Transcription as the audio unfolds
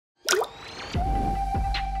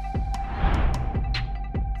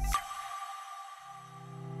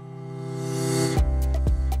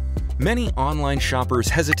Many online shoppers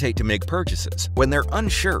hesitate to make purchases when they're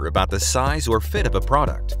unsure about the size or fit of a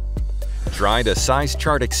product. Try the Size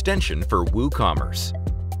Chart extension for WooCommerce.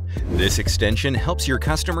 This extension helps your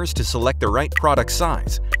customers to select the right product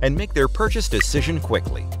size and make their purchase decision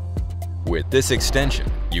quickly. With this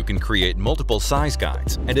extension, you can create multiple size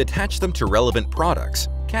guides and attach them to relevant products,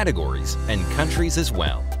 categories, and countries as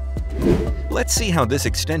well. Let's see how this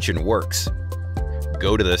extension works.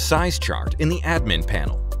 Go to the Size Chart in the Admin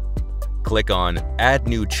panel. Click on Add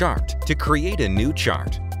New Chart to create a new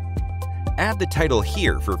chart. Add the title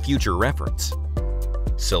here for future reference.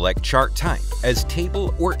 Select Chart Type as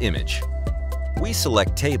Table or Image. We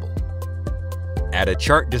select Table. Add a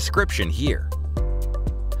chart description here.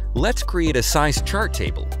 Let's create a size chart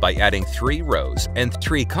table by adding 3 rows and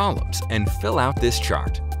 3 columns and fill out this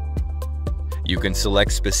chart. You can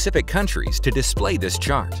select specific countries to display this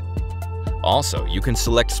chart. Also, you can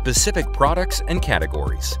select specific products and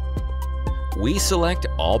categories. We select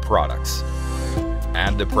all products.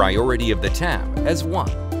 Add the priority of the tab as 1.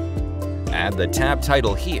 Add the tab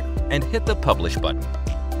title here and hit the Publish button.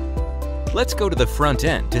 Let's go to the front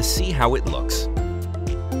end to see how it looks.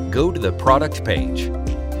 Go to the Product page.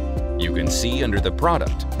 You can see under the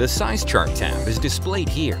product, the Size Chart tab is displayed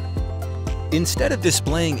here. Instead of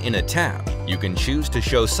displaying in a tab, you can choose to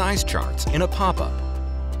show size charts in a pop-up.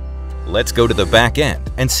 Let's go to the back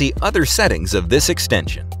end and see other settings of this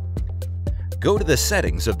extension. Go to the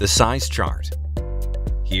settings of the Size Chart.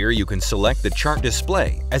 Here you can select the chart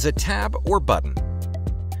display as a tab or button.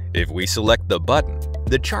 If we select the button,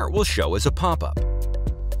 the chart will show as a pop-up.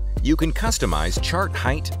 You can customize chart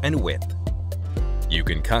height and width. You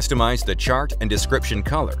can customize the chart and description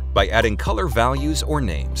color by adding color values or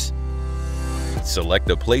names. Select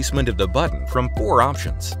the placement of the button from 4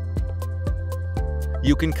 options.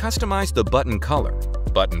 You can customize the button color,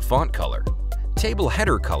 button font color, table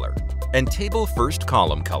header color, and table first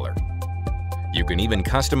column color. You can even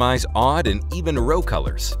customize odd and even row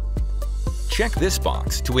colors. Check this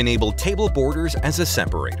box to enable table borders as a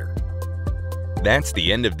separator. That's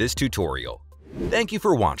the end of this tutorial. Thank you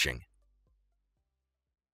for watching.